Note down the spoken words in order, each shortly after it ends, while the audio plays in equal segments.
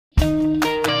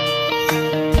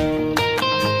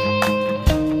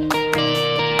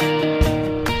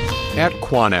At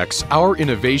Quanex, our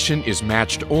innovation is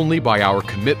matched only by our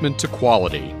commitment to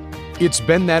quality. It's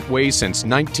been that way since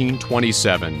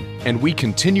 1927, and we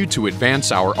continue to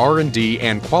advance our R&D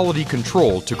and quality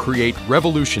control to create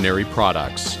revolutionary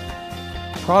products.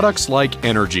 Products like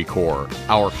energycore,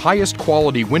 our highest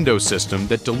quality window system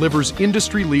that delivers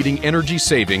industry-leading energy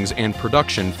savings and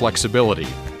production flexibility.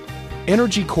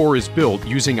 energycore is built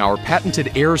using our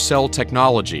patented air cell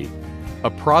technology, a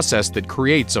process that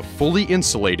creates a fully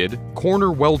insulated,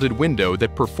 corner-welded window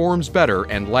that performs better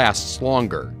and lasts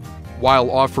longer,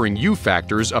 while offering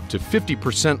U-factors up to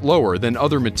 50% lower than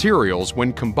other materials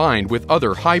when combined with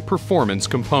other high-performance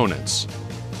components.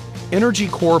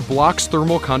 energycore blocks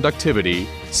thermal conductivity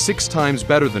 6 times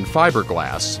better than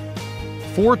fiberglass,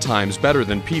 4 times better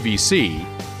than PVC,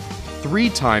 3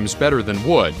 times better than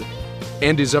wood,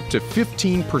 and is up to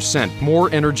 15% more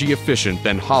energy efficient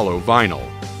than hollow vinyl.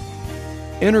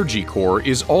 energycore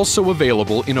is also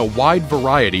available in a wide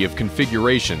variety of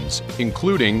configurations,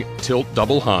 including tilt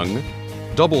double hung,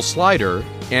 double slider,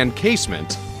 and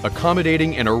casement,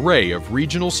 accommodating an array of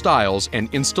regional styles and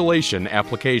installation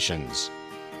applications.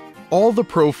 All the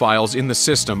profiles in the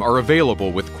system are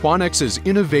available with Quanex's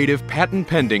innovative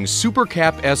patent-pending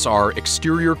SuperCap SR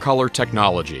exterior color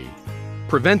technology,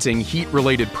 preventing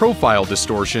heat-related profile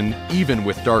distortion even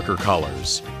with darker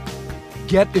colors.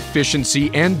 Get efficiency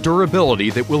and durability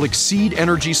that will exceed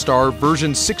Energy Star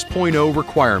version 6.0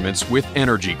 requirements with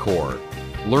energycore.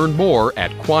 Learn more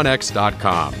at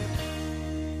Quanex.com.